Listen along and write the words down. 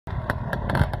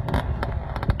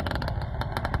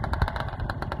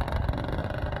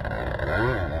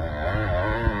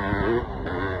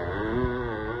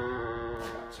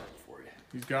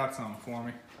He's got something for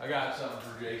me. I got something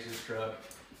for Jason's truck.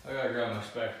 I gotta grab my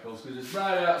spectacles because it's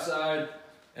bright outside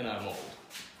and I'm old.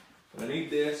 I need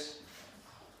this.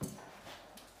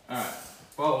 Alright,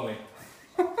 follow me.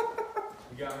 You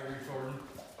got me recording?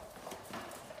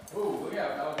 Oh, look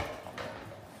out, dog.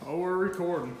 Oh, we're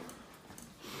recording.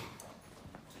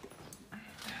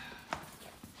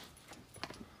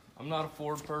 I'm not a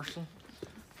Ford person,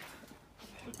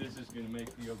 but this is gonna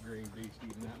make the old green beast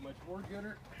even that much more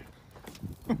gooder.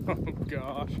 Oh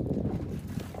gosh.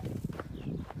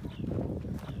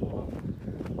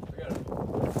 I gotta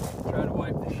try to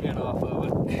wipe the shit off of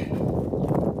it.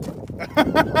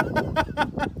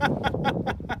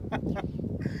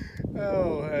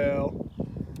 Oh hell.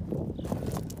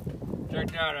 Check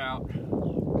that out.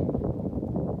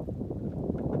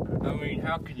 I mean,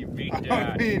 how can you beat that?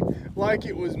 I mean, like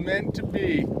it was meant to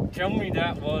be. Tell me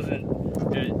that wasn't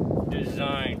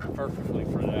designed perfectly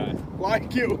for that.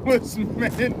 Like it was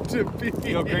meant to be.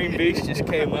 The old green beast just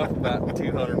came up about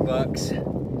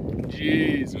 $200.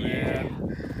 Jeez,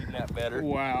 man. Isn't that better?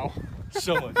 Wow.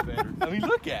 So much better. I mean,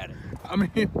 look at it. I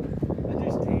mean, It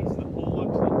just changed the whole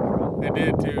looks of the truck. it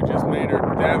did too. Just made her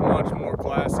that much more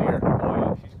classier. Oh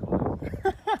yeah, she's cool.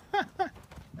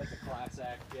 That's a class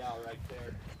act gal right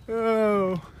there.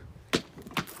 Oh.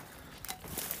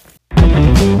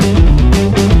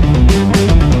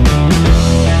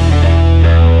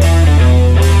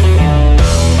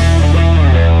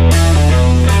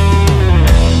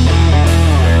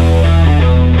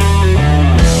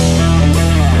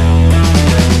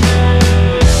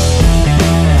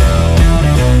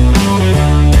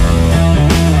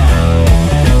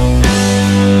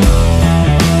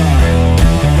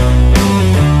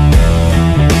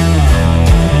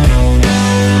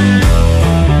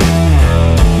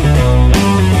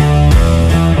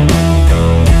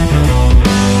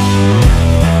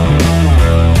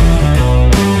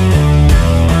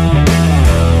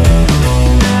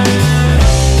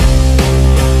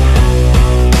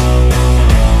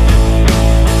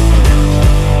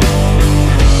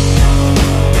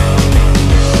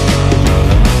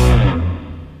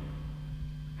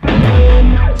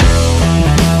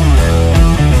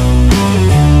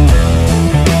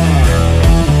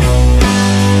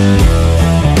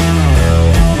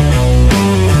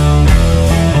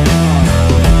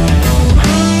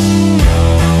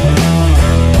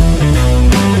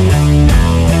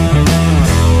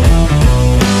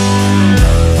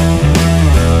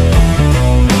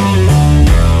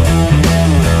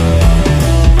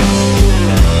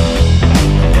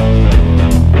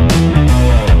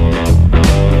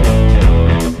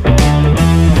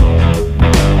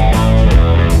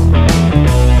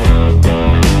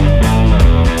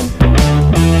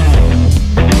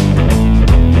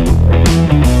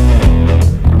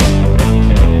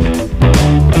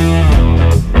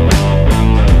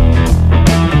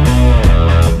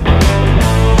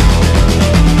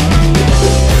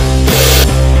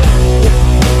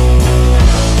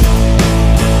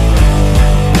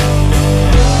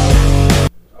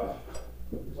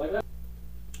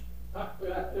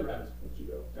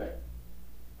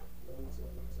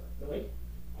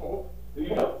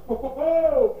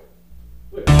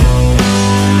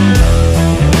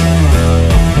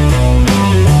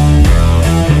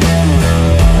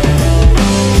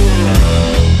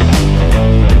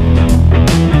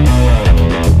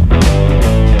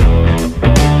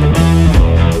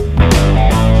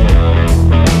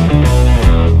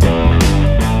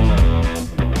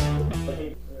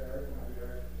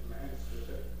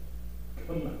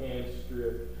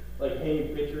 Like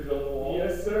hanging pictures on the wall?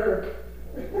 Yes, sir.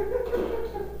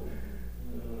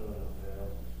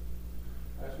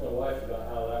 Ask my wife about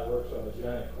how that works on a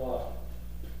giant clock.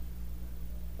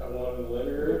 That one in the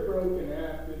living room. It broke in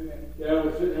half, didn't it? Yeah,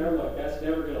 we're sitting there like, that's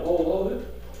never going to hold. Oh,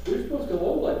 we're supposed to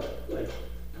hold like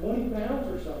 20 pounds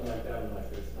or something like that. I'm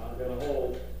like, it's not going to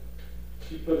hold.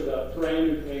 She put it up, brand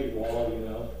new painted wall, you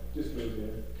know, just moved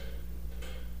in.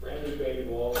 Brand new painted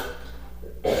wall.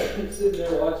 Sitting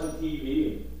there watching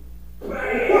TV.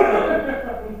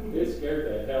 It scared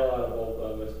the hell out of both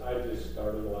of us. I just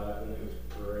started laughing. It was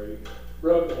great.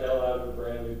 Broke the hell out of a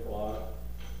brand new clock.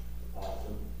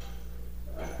 Awesome.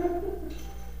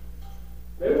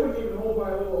 They wouldn't even hold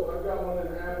my little, I've got one of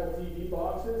the Apple TV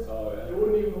boxes. Oh, yeah. They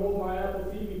wouldn't even hold my Apple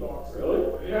TV box.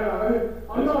 Really? Yeah,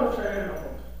 I'm not a fan of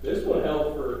them. This one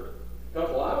held for a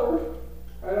couple hours.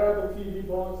 That Apple TV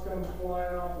box comes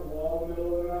flying off the wall in the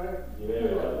middle of the night. Yeah.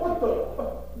 You're like, what the?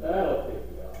 That'll take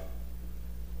you out.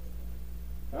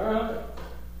 All right.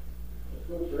 Let's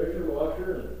go pressure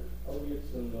washer and I'll get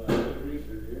some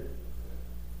greaser here.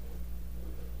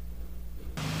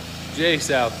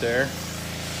 Jace out there.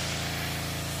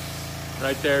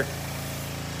 Right there.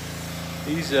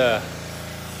 He's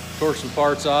tore some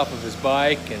parts off of his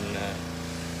bike and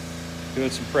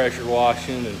doing some pressure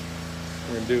washing, and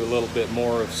we're gonna do a little bit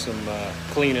more of some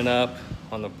cleaning up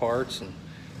on the parts. And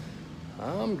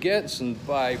I'm guessing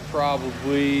by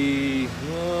probably,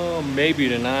 well, maybe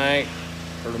tonight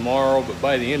or tomorrow, but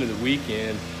by the end of the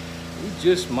weekend, we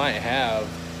just might have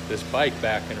this bike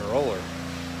back in a roller.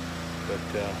 But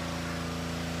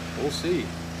we'll see.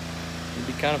 It'll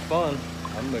be kind of fun.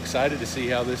 I'm excited to see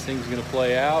how this thing's gonna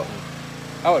play out and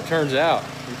how it turns out.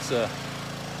 It's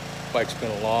bike's been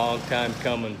a long time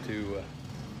coming to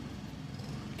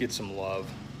get some love.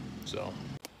 So,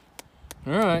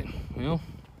 all right, well,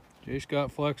 Jace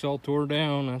got Flex all tore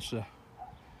down. That's a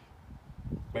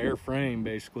bare frame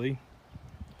basically.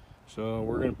 So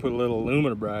we're gonna put a little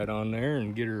Aluminibride on there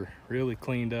and get her really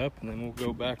cleaned up, and then we'll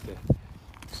go back to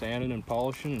sanding and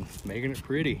polishing and making it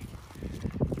pretty.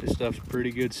 This stuff's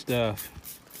pretty good stuff,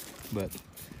 but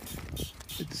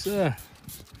it's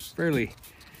fairly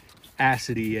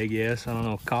acidy, I guess. I don't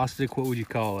know, caustic, what would you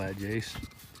call that, Jace?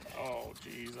 Oh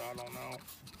geez, I don't know.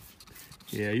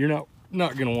 Yeah, you're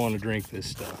not gonna want to drink this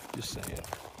stuff, just saying.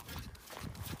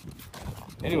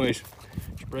 Anyways,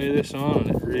 spray this on and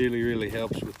it really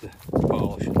helps with the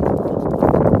polishing.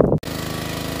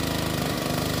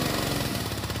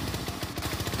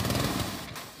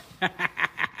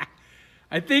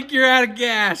 I think you're out of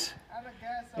gas. Out of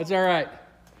gas. That's all right.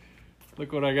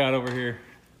 Look what I got over here.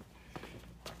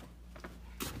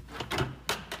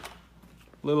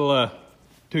 Little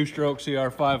two-stroke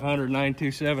CR500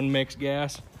 927 mixed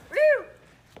gas. Woo!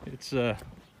 It's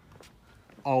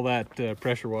all that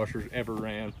pressure washers ever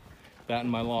ran. That and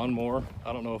my lawnmower.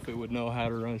 I don't know if it would know how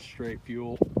to run straight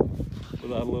fuel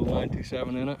without a little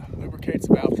 927 in it. Lubricates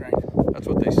the valve train. That's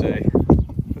what they say.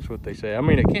 That's what they say. I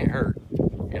mean, it can't hurt,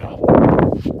 you know.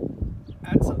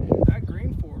 That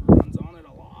green Ford runs on it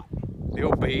a lot. The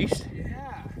old beast.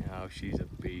 Yeah. Oh, she's a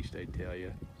beast, I tell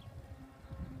you.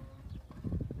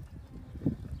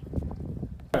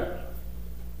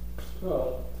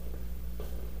 So,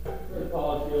 we're gonna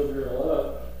polish the old drill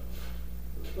up.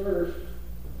 But first,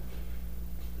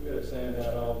 we gotta sand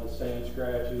out all the sand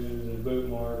scratches and boot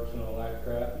marks and all that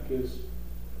crap, because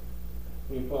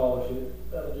when you polish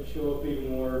it, that'll just show up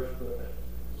even worse. But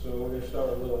so we're gonna start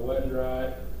with a little wet and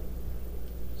dry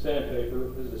sandpaper.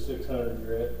 This is a 600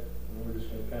 grit, and we're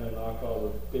just gonna kind of knock all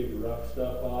the big rough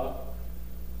stuff off,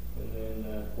 and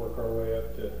then work our way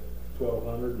up to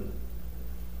 1200 and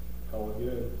call it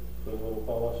good. Put a little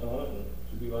polish on it, and it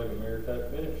should be like a mirror type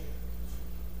finish.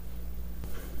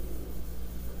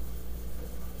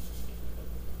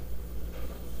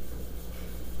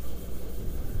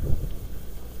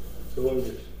 So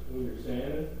when you're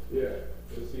sanding, Yeah.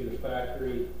 you'll see the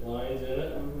factory lines in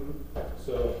it.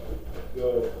 So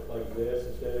go like this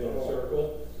instead of in a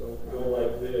circle. So Go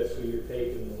like this, so you're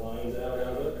taking the lines out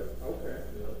of it. Okay.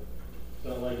 You know, it's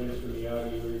not like Mr.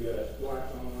 Miyagi where you gotta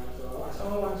Wax on, wax off. wax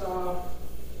on, wax off.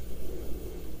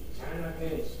 China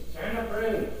pins, China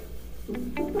frame.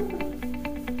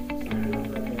 China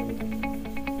frame.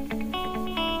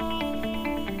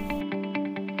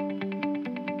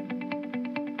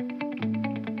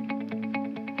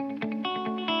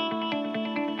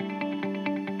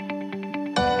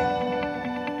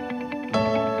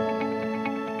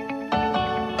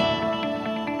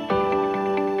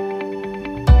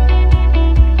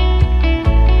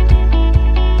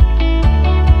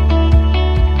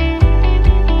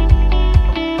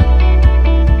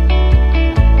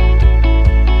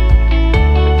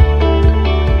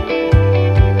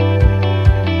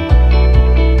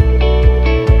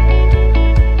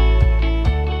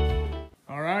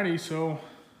 So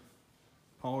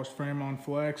polished frame on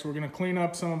Flex. We're gonna clean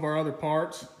up some of our other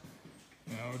parts.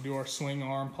 You know, do our swing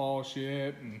arm, polish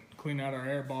it, and clean out our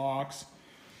air box.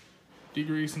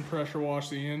 Degrease and pressure wash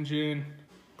the engine.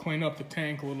 Clean up the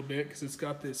tank a little bit because it's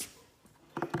got this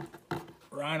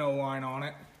rhino line on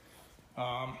it.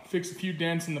 Fix a few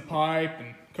dents in the pipe and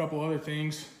a couple other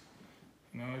things.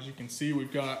 You know, as you can see,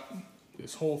 we've got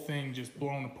this whole thing just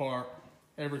blown apart.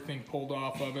 Everything pulled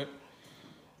off of it.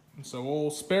 And so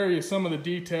we'll spare you some of the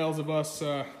details of us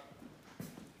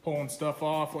pulling stuff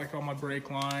off, like all my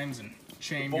brake lines and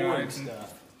chain guides. And,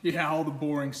 yeah, all the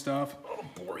boring stuff. Oh,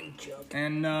 boring junk.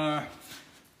 And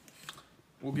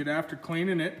we'll get after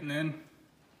cleaning it and then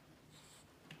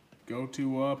go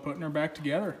to putting her back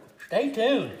together. Stay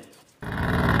tuned.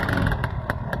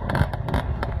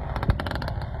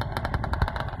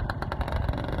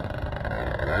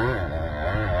 Yeah.